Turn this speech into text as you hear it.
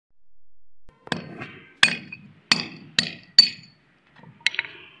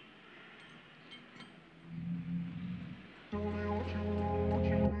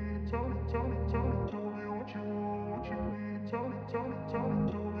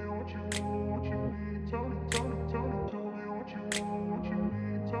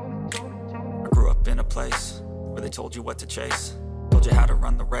place where they told you what to chase, told you how to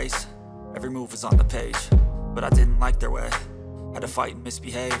run the race. Every move was on the page, but I didn't like their way. Had to fight and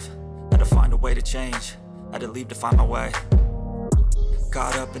misbehave, had to find a way to change, had to leave to find my way.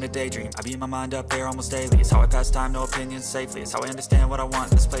 Caught up in a daydream, I beat my mind up there almost daily. It's how I pass time, no opinions safely. It's how I understand what I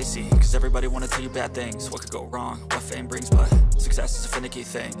want in this place, see. Cause everybody wanna tell you bad things, what could go wrong, what fame brings. But success is a finicky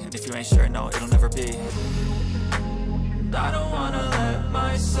thing, and if you ain't sure, no, it'll never be. I don't wanna let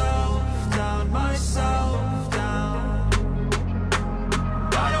myself down, myself down.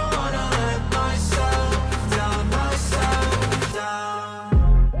 I don't wanna let myself down, myself down.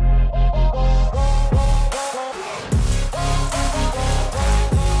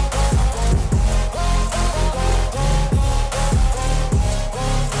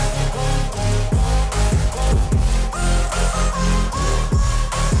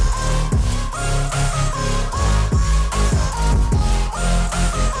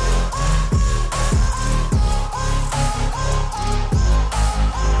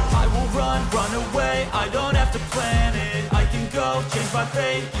 I don't have to plan it, I can go change my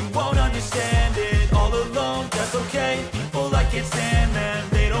fate. You won't understand it, all alone, that's okay. People I can't stand them,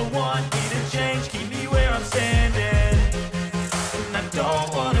 they don't want me to change. Keep me where I'm standing, and I don't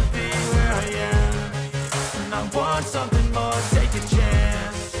wanna be where I am. And I want something more, take a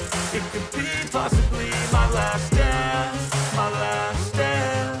chance. It could be possibly my last dance, my last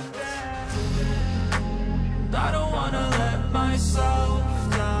dance. I don't wanna let myself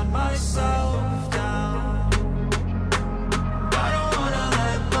down, myself.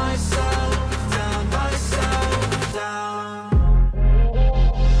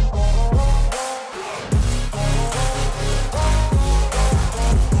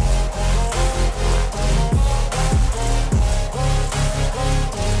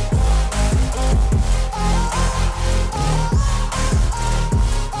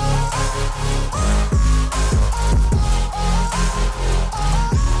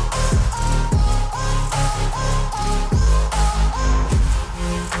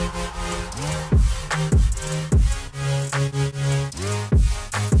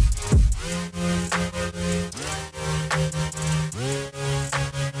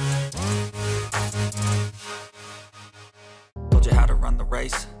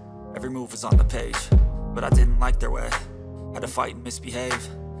 Every move was on the page, but I didn't like their way. Had to fight and misbehave,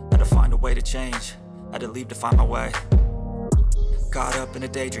 had to find a way to change, had to leave to find my way. Caught up in a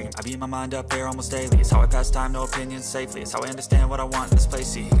daydream, I beat my mind up there almost daily. It's how I pass time, no opinions safely. It's how I understand what I want in this place,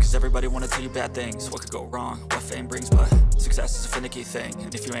 see. Cause everybody wanna tell you bad things, what could go wrong, what fame brings. But success is a finicky thing,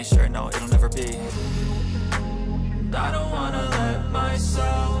 and if you ain't sure, no, it'll never be. I don't wanna let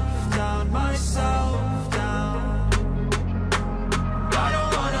myself down, myself down. I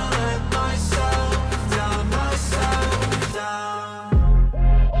don't wanna let myself down, myself down.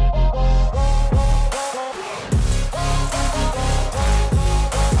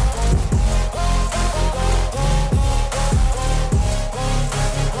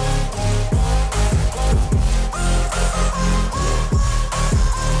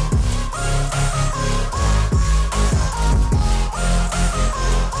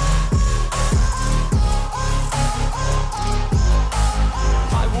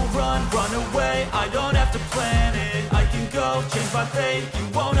 I don't have to plan it, I can go change my fate. You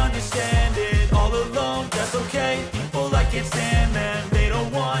won't understand it, all alone, that's okay. People I can't stand them, they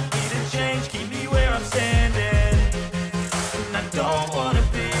don't want me to change. Keep me where I'm standing, and I don't wanna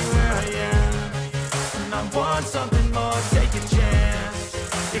be where I am. And I want something more, take a chance.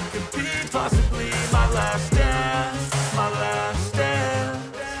 It could be possibly my last dance, my last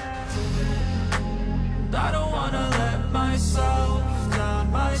dance. I don't wanna let myself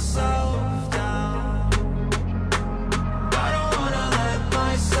down, myself.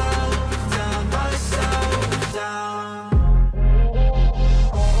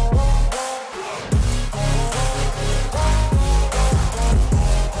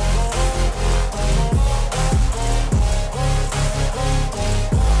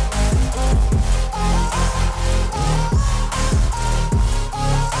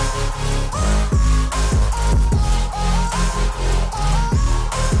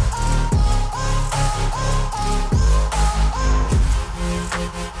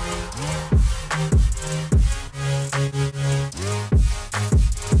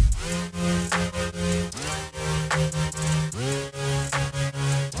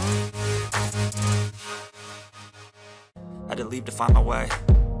 Had to leave to find my way.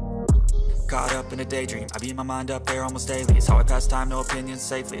 Caught up in a daydream, I beat my mind up there almost daily. It's how I pass time, no opinions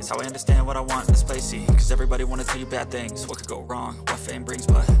safely. It's how I understand what I want in this place, see. Cause everybody wanna tell you bad things, what could go wrong, what fame brings.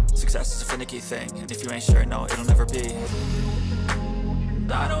 But success is a finicky thing, and if you ain't sure, no, it'll never be.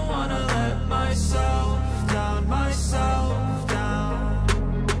 I don't wanna let myself down, myself down.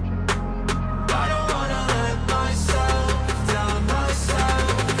 I don't wanna let myself down,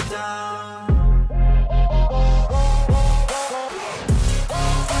 myself down.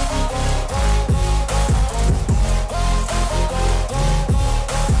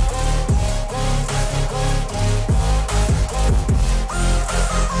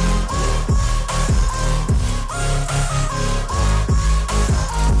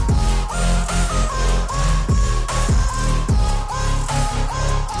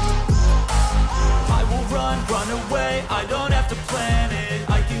 I don't have to plan it,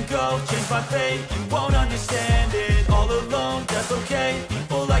 I can go change my fate. You won't understand it, all alone, that's okay.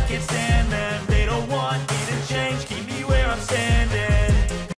 People, I can't stand them.